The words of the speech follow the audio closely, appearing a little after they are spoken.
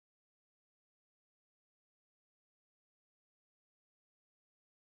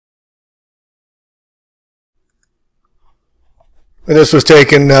And this was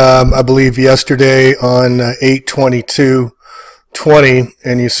taken, I believe, yesterday on 8/22/20,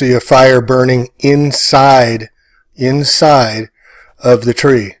 and you see a fire burning inside of the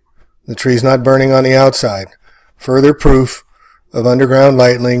tree. The tree's not burning on the outside. Further proof of underground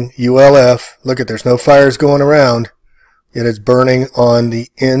lightning, ULF. Look at, there's no fires going around, yet it's burning on the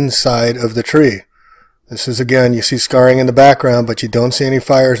inside of the tree. This is, again, you see scarring in the background, but you don't see any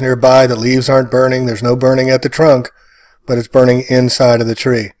fires nearby. The leaves aren't burning. There's no burning at the trunk, but it's burning inside of the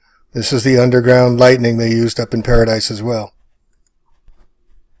tree. This is the underground lightning they used up in Paradise as well.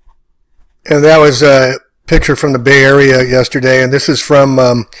 And that was a picture from the Bay Area yesterday, and this is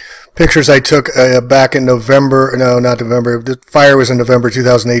from pictures I took back in November. No, not November. The fire was in November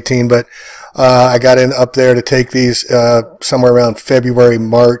 2018, but I got up there to take these somewhere around February,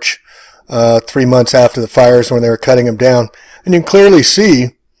 March, 3 months after the fires when they were cutting them down. And you can clearly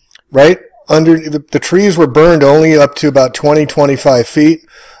see, right, under the trees were burned only up to about 20-25 feet.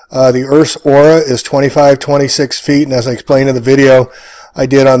 The Earth's aura is 25-26 feet, and as I explained in the video I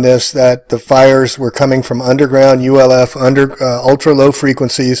did on this, that the fires were coming from underground ULF, ultra low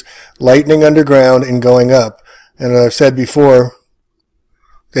frequencies, lightning underground and going up. And as I've said before,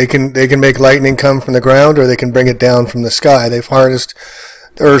 they can make lightning come from the ground, or they can bring it down from the sky. They've harnessed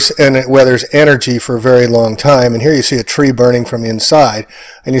Earth's and weather's energy for a very long time. And here you see a tree burning from inside,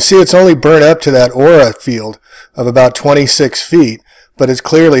 and you see it's only burned up to that aura field of about 26 feet, but it's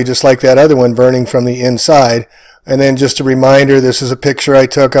clearly just like that other one burning from the inside. And then just a reminder, this is a picture I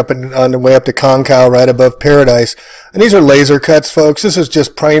took on the way up to Concow, right above Paradise. And these are laser cuts, folks. This is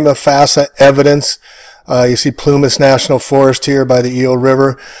just prima facie evidence. You see Plumas National Forest here by the Eel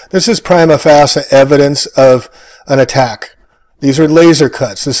River. This is prima facie evidence of an attack. These are laser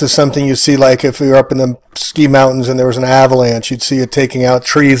cuts. This is something you see, like if you're up in the ski mountains and there was an avalanche, you'd see it taking out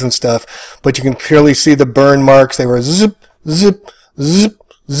trees and stuff. But you can clearly see the burn marks. They were zip, zip, zip,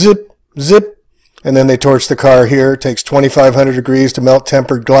 zip, zip. And then they torch the car here. It takes 2,500 degrees to melt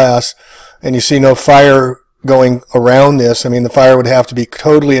tempered glass. And you see no fire going around this. I mean, the fire would have to be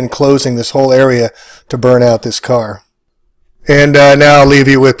totally enclosing this whole area to burn out this car. And now I'll leave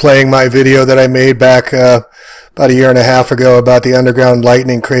you with playing my video that I made back about a year and a half ago about the underground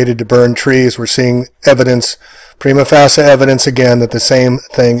lightning created to burn trees. We're seeing evidence, prima facie evidence again, that the same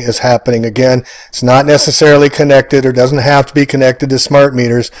thing is happening again. It's not necessarily connected, or doesn't have to be connected to smart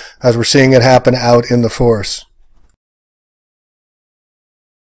meters, as we're seeing it happen out in the force.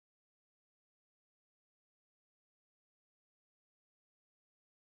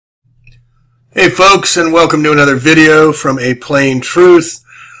 Hey folks, and welcome to another video from A Plain Truth.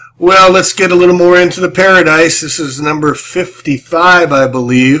 Well, let's get a little more into the Paradise. This is number 55, I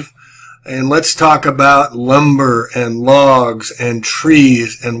believe. And let's talk about lumber and logs and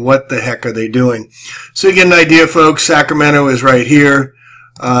trees and what the heck are they doing. So you get an idea, folks. Sacramento is right here.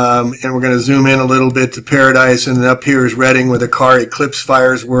 And we're going to zoom in a little bit to Paradise. And up here is Redding, where the car eclipse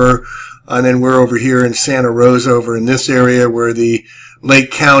fires were. And then we're over here in Santa Rosa, over in this area where the Lake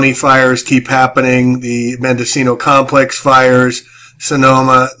County fires keep happening. The Mendocino Complex fires.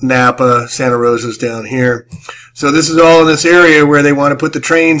 Sonoma, Napa, Santa Rosa's down here. So this is all in this area where they want to put the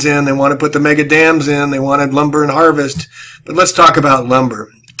trains in, they want to put the mega dams in, they wanted lumber and harvest. But let's talk about lumber.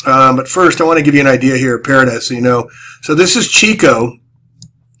 But first, I want to give you an idea here of Paradise, so you know. So this is Chico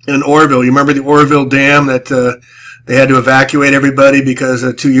in Oroville. You remember the Oroville Dam that they had to evacuate everybody because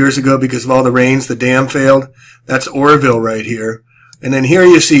 2 years ago, because of all the rains, the dam failed? That's Oroville right here. And then here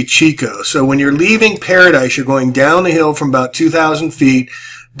you see Chico. So when you're leaving Paradise, you're going down the hill from about 2,000 feet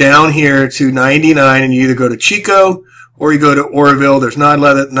down here to 99, and you either go to Chico or you go to Oroville. There's not a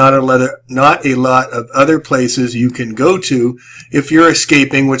lot of other places you can go to if you're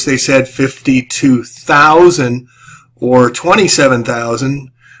escaping, which they said 52,000 or 27,000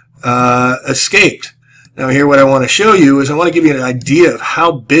 escaped. Now here what I want to show you is I want to give you an idea of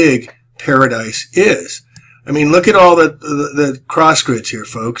how big Paradise is. I mean, look at all the cross grids here,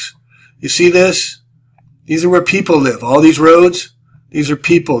 folks. You see this? These are where people live. All these roads, these are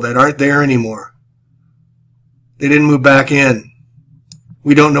people that aren't there anymore. They didn't move back in.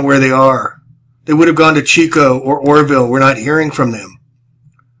 We don't know where they are. They would have gone to Chico or Oroville. We're not hearing from them.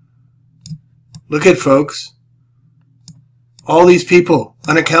 Look at, folks. All these people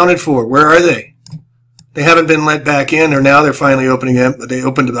unaccounted for. Where are they? They haven't been let back in, or now they're finally opening them. They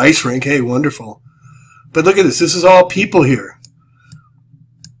opened the ice rink. Hey, wonderful. But look at this. This is all people here.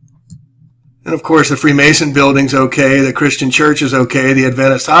 And of course, the Freemason building's okay. The Christian church is okay. The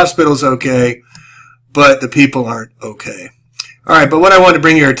Adventist hospital's okay. But the people aren't okay. All right, but what I want to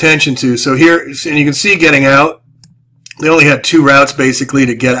bring your attention to, so here, and you can see getting out, they only had two routes basically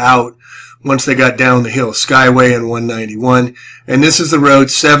to get out. once they got down the hill, Skyway and 191. And this is the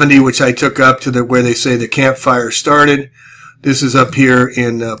road 70, which I took up to where they say the campfire started. This is up here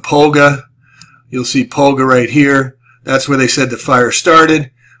in Polga. You'll see Polga right here. That's where they said the fire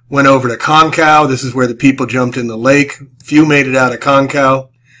started. Went over to Concow. This is where the people jumped in the lake. Few made it out of Concow.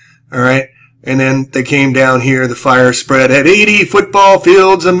 All right. And then they came down here. The fire spread at 80 football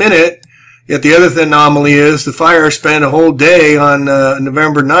fields a minute. Yet the other anomaly is the fire spent a whole day on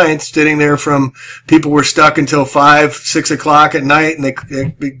November 9th sitting there from people were stuck until 5, 6 o'clock at night and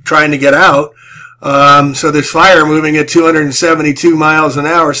they trying to get out. So this fire moving at 272 miles an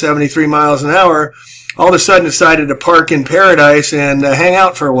hour, 73 miles an hour, all of a sudden decided to park in paradise and hang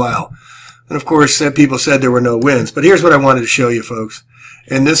out for a while. And of course, people said there were no winds. But here's what I wanted to show you, folks.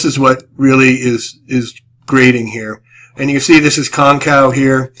 And this is what really is grating here. And you see this is Concow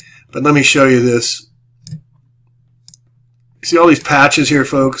here. But let me show you this. See all these patches here,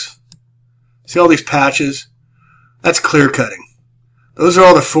 folks? See all these patches? That's clear cutting. Those are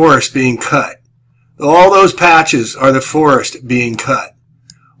all the forest being cut. All those patches are the forest being cut.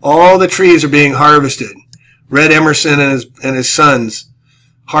 All the trees are being harvested. Red Emerson and his sons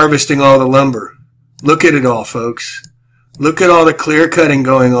harvesting all the lumber. Look at it all, folks. Look at all the clear cutting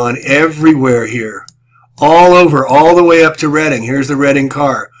going on everywhere here. All over, all the way up to Redding. Here's the Redding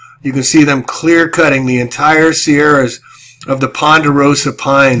car. You can see them clear cutting the entire sierras of the ponderosa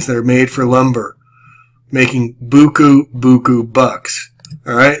pines that are made for lumber, making buku bucks.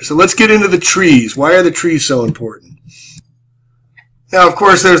 All right, so let's get into the trees. Why are the trees so important? Now, of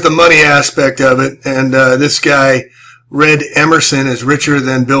course, there's the money aspect of it, and this guy, Red Emerson, is richer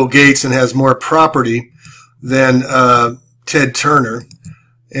than Bill Gates and has more property than Ted Turner.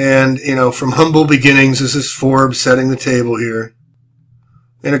 And, you know, from humble beginnings, this is Forbes setting the table here.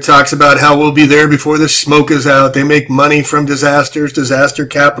 And it talks about how we'll be there before the smoke is out. They make money from disasters, disaster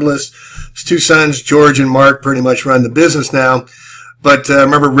capitalists. His two sons, George and Mark, pretty much run the business now. But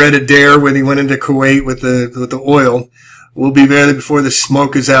remember Red Adair when he went into Kuwait with the oil. We'll be there before the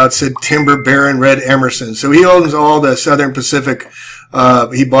smoke is out, said Timber Baron Red Emerson. So he owns all the Southern Pacific.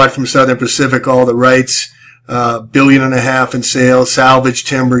 He bought from Southern Pacific all the rights. $1.5 billion in sales, salvage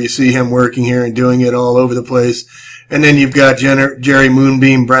timber. You see him working here and doing it all over the place. And then you've got Jerry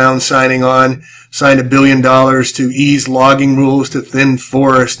Moonbeam Brown signed $1 billion to ease logging rules to thin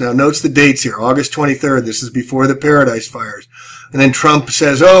forest. Now, notice the dates here, August 23rd. This is before the Paradise Fires. And then Trump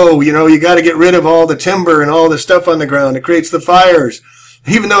says, oh, you know, you got to get rid of all the timber and all the stuff on the ground. It creates the fires.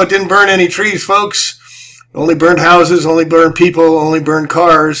 Even though it didn't burn any trees, folks. Only burned houses, only burned people, only burned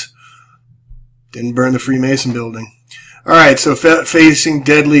cars. Didn't burn the Freemason building. All right, so facing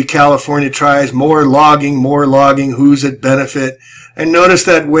deadly California tries, more logging, who's at benefit. And notice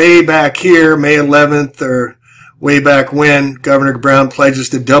that way back here, May 11th, or way back when, Governor Brown pledges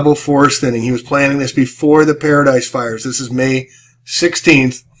to double forest thinning. He was planning this before the Paradise Fires. This is May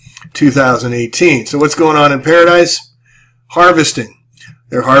 16th, 2018. So what's going on in Paradise? Harvesting.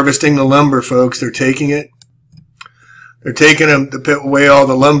 They're harvesting the lumber, folks. They're taking it. They're taking away all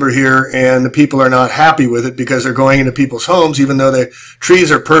the lumber here, and the people are not happy with it because they're going into people's homes, even though the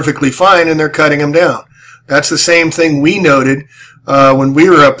trees are perfectly fine, and they're cutting them down. That's the same thing we noted when we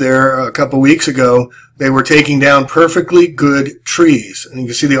were up there a couple weeks ago. They were taking down perfectly good trees. And you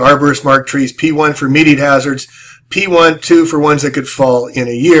can see the arborist marked trees, P1 for immediate hazards, P1, 2 for ones that could fall in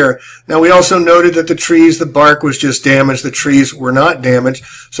a year. Now, we also noted that the trees, the bark was just damaged. The trees were not damaged.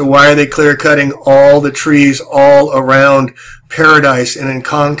 So why are they clear cutting all the trees all around Paradise and in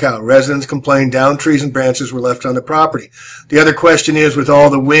Concow? Residents complained downed trees and branches were left on the property. The other question is, with all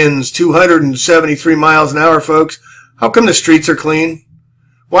the winds, 273 miles an hour, folks, how come the streets are clean?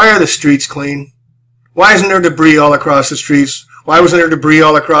 Why are the streets clean? Why isn't there debris all across the streets? Why wasn't there debris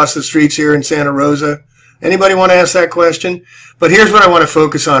all across the streets here in Santa Rosa? Anybody want to ask that question? But here's what I want to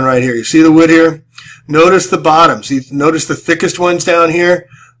focus on right here. You see the wood here? Notice the bottoms. Notice the thickest ones down here.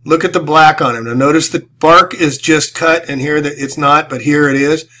 Look at the black on them. Now notice the bark is just cut, and here it's not, but here it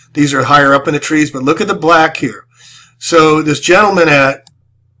is. These are higher up in the trees, but look at the black here. So this gentleman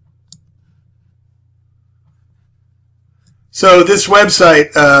So this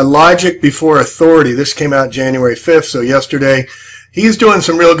website, Logic Before Authority, this came out January 5th, so yesterday. He's doing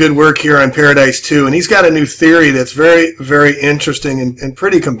some real good work here on Paradise 2, and he's got a new theory that's very, very interesting and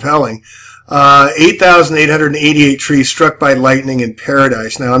pretty compelling. 8,888 trees struck by lightning in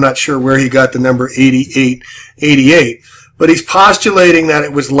Paradise. Now, I'm not sure where he got the number 88, but he's postulating that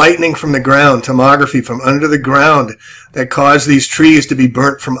it was lightning from the ground, tomography from under the ground, that caused these trees to be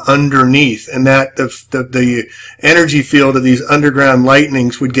burnt from underneath, and that the energy field of these underground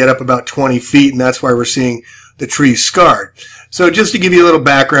lightnings would get up about 20 feet, and that's why we're seeing the tree's scarred. So just to give you a little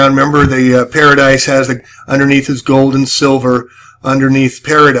background, remember the paradise has underneath is gold and silver underneath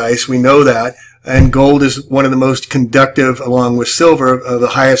paradise. We know that. And gold is one of the most conductive, along with silver, the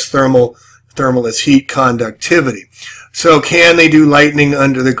highest thermal is heat conductivity. So can they do lightning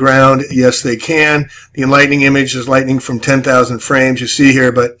under the ground? Yes, they can. The enlightening image is lightning from 10,000 frames, you see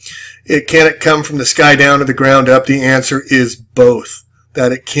here, but can it come from the sky down to the ground up? The answer is both,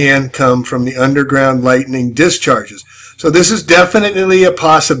 that it can come from the underground lightning discharges. So this is definitely a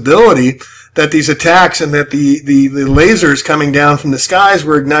possibility that these attacks and that the lasers coming down from the skies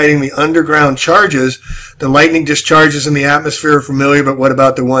were igniting the underground charges. The lightning discharges in the atmosphere are familiar, but what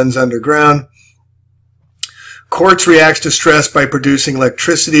about the ones underground? Quartz reacts to stress by producing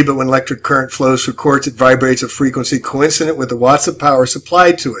electricity, but when electric current flows through quartz, it vibrates at frequency coincident with the watts of power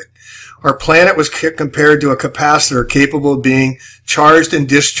supplied to it. Our planet was compared to a capacitor capable of being charged and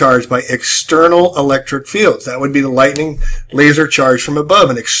discharged by external electric fields. That would be the lightning laser charge from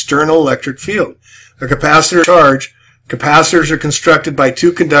above, an external electric field. A capacitor charge. Capacitors are constructed by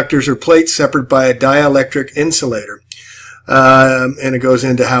two conductors or plates separated by a dielectric insulator. And it goes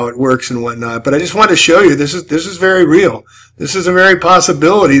into how it works and whatnot. But I just wanted to show you this is very real. This is a very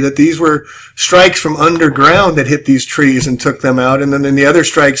possibility that these were strikes from underground that hit these trees and took them out, and then the other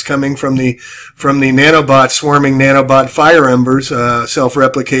strikes coming from the nanobot, swarming nanobot fire embers,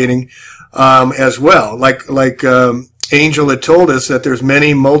 self-replicating as well. Like Angel had told us that there's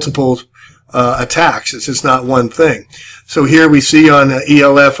many multiple attacks. It's just not one thing. So here we see on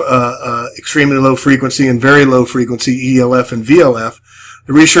ELF, extremely low frequency and very low frequency, ELF and VLF.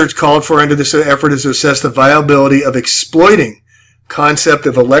 The research called for under this effort is to assess the viability of exploiting concept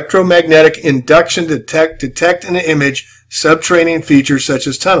of electromagnetic induction to detect in an image subterranean features such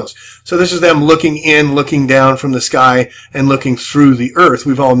as tunnels. So this is them looking in, looking down from the sky, and looking through the earth.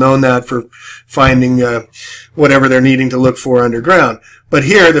 We've all known that for finding whatever they're needing to look for underground. But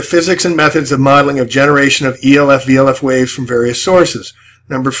here, the physics and methods of modeling of generation of ELF, VLF waves from various sources.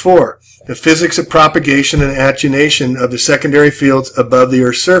 Number 4, the physics of propagation and attenuation of the secondary fields above the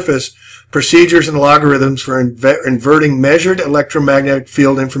Earth's surface, procedures and logarithms for inverting measured electromagnetic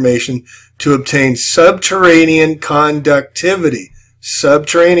field information to obtain subterranean conductivity.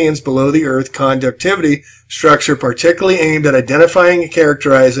 Subterraneans below the Earth conductivity structure particularly aimed at identifying and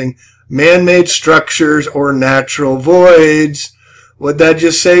characterizing man-made structures or natural voids. What'd that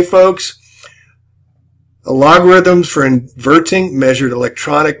just say, folks? Logarithms for inverting measured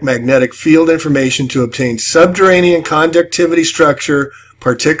electronic magnetic field information to obtain subterranean conductivity structure,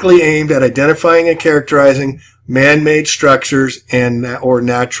 particularly aimed at identifying and characterizing man-made structures and or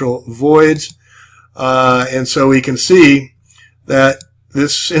natural voids. And so we can see that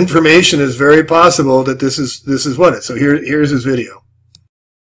this information is very possible that this is what it. So here's his video.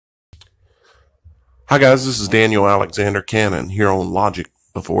 Hi guys, this is Daniel Alexander Cannon here on Logic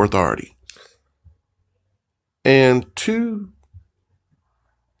Before Authority. And 2,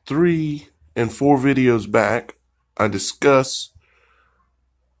 3, and 4 videos back, I discuss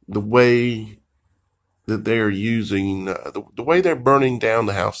the way that they are using, the way they're burning down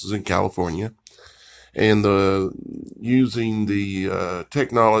the houses in California, and using the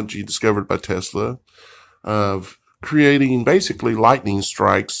technology discovered by Tesla of creating basically lightning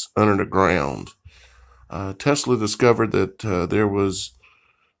strikes under the ground. Tesla discovered that there was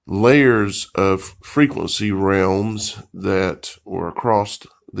layers of frequency realms that were across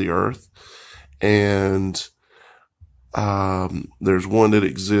the earth, and there's one that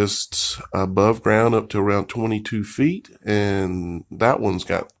exists above ground up to around 22 feet, and that one's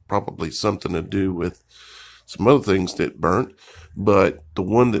got probably something to do with some other things that burnt. But the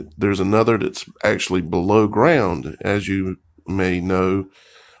one there's another that's actually below ground. As you may know,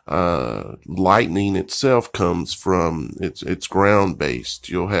 lightning itself comes from, it's ground based.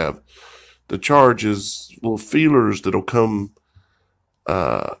 You'll have the charges, little feelers that'll come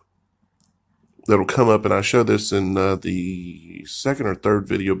up, and I show this in the second or third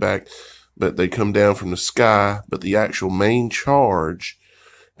video back, but they come down from the sky, but the actual main charge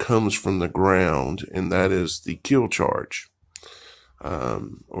comes from the ground, and that is the kill charge,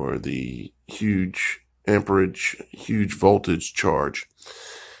 or the huge amperage, huge voltage charge.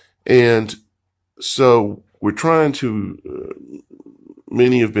 And so we're trying to,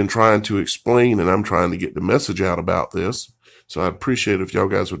 many have been trying to explain, and I'm trying to get the message out about this. So I'd appreciate if y'all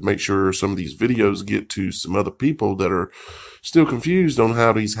guys would make sure some of these videos get to some other people that are still confused on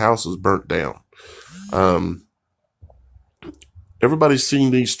how these houses burnt down. Everybody's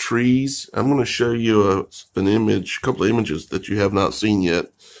seen these trees. I'm going to show you an image, a couple of images that you have not seen yet.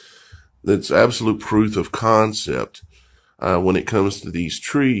 That's absolute proof of concept when it comes to these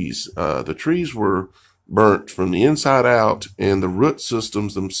trees. The trees were burnt from the inside out, and the root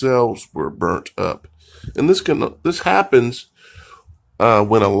systems themselves were burnt up. And this happens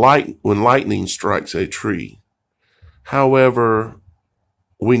when lightning strikes a tree. However,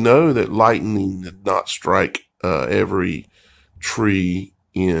 we know that lightning did not strike every tree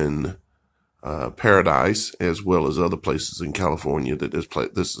in Paradise, as well as other places in California that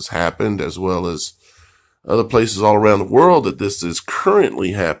this has happened, as well as other places all around the world that this is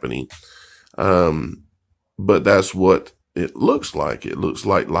currently happening. But that's what it looks like. It looks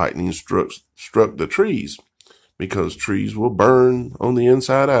like lightning struck the trees, because trees will burn on the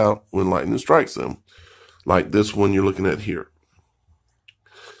inside out when lightning strikes them. Like this one you're looking at here.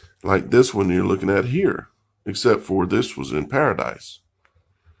 Like this one you're looking at here, except for this was in Paradise.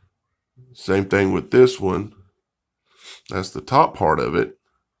 Same thing with this one. That's the top part of it.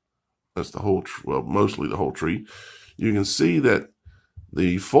 That's the whole, well, mostly the whole tree. You can see that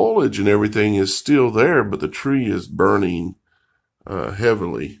the foliage and everything is still there, but the tree is burning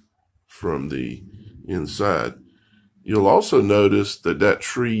heavily from the inside. You'll also notice that that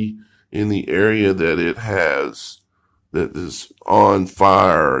tree in the area that it has, that is on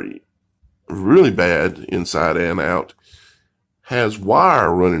fire really bad inside and out, has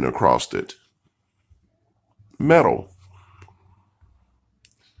wire running across it. Metal.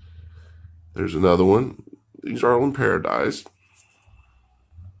 There's another one. These are all in Paradise.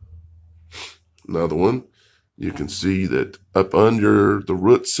 Another one. You can see that up under the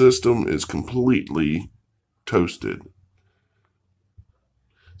root system is completely toasted.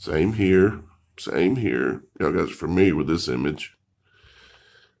 Same here. Same here. Y'all guys are familiar with this image.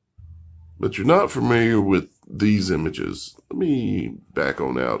 But you're not familiar with these images. Let me back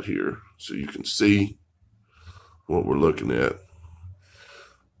on out here so you can see what we're looking at.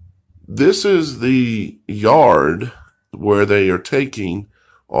 This is the yard where they are taking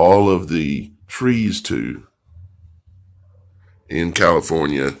all of the trees to in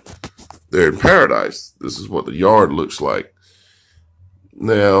California. They're in Paradise. This is what the yard looks like.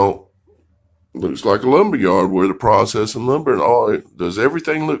 Now, looks like a lumber yard where they're processing lumber and all. Does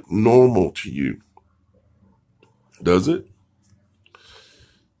everything look normal to you? Does it?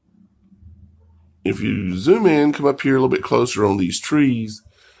 If you zoom in, come up here a little bit closer on these trees,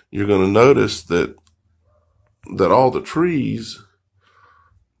 you're going to notice that all the trees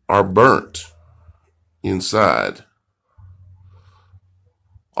are burnt inside.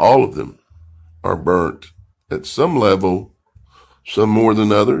 All of them are burnt at some level, some more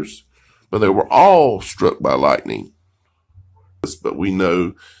than others, but they were all struck by lightning. But we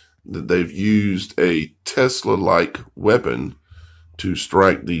know that they've used a Tesla-like weapon to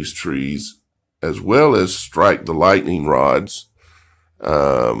strike these trees, as well as strike the lightning rods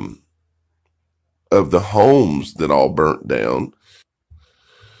of the homes that all burnt down.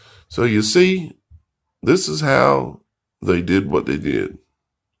 So you see, this is how they did what they did.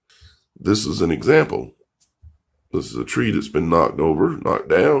 This is an example. This is a tree that's been knocked over, knocked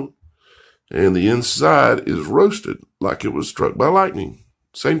down, and the inside is roasted like it was struck by lightning.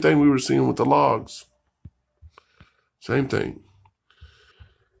 Same thing we were seeing with the logs. Same thing.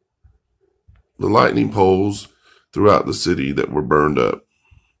 The lightning poles throughout the city that were burned up,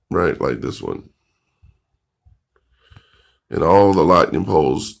 right, like this one. And all the lightning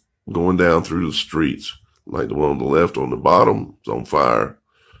poles going down through the streets, like the one on the left on the bottom is on fire.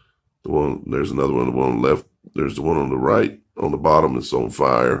 There's another one, the one on the left. There's the one on the right on the bottom that's on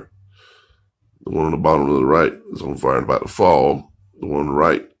fire. The one on the bottom of the right is on fire and about to fall. The one on the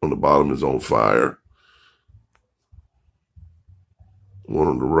right on the bottom is on fire. The one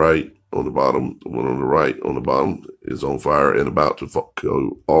on the right on the bottom, the one on the right on the bottom is on fire and about to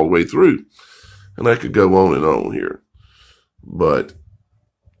go all the way through. And I could go on and on here. But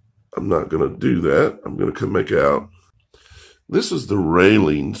I'm not going to do that. I'm going to come back out. This is the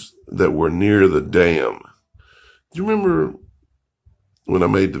railings that were near the dam. Do you remember when I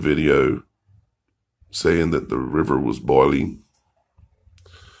made the video saying that the river was boiling?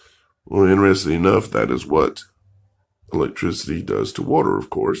 Well, interestingly enough, that is what electricity does to water, of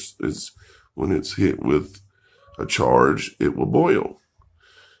course, is when it's hit with a charge, it will boil.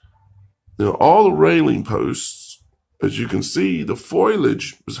 Now, all the railing posts, as you can see, the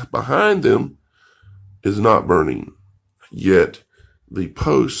foliage behind them is not burning, yet the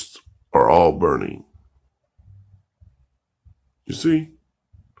posts are all burning. You see?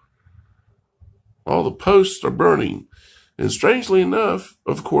 All the posts are burning. And strangely enough,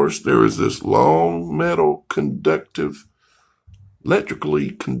 of course, there is this long metal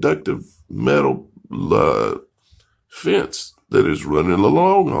electrically conductive metal fence that is running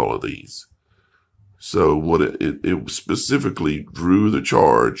along all of these. So what it specifically drew the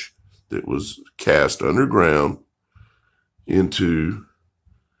charge that was cast underground into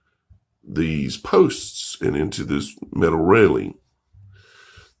these posts and into this metal railing.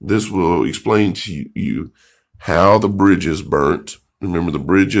 This will explain to you how the bridges burnt. Remember the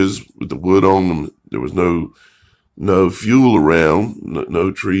bridges with the wood on them, there was no fuel around,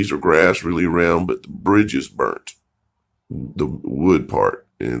 no trees or grass really around, but the bridges burnt, the wood part,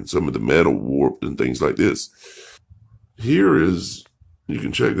 and some of the metal warped and things like this. Here is, you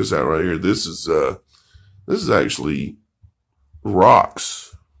can check this out right here. This is actually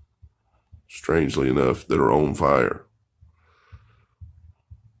rocks, strangely enough, that are on fire.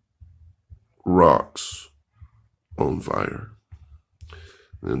 Rocks on fire.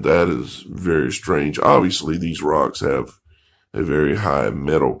 And that is very strange. Obviously, these rocks have a very high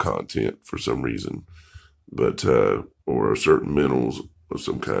metal content for some reason, but or certain minerals of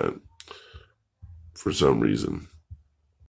some kind for some reason.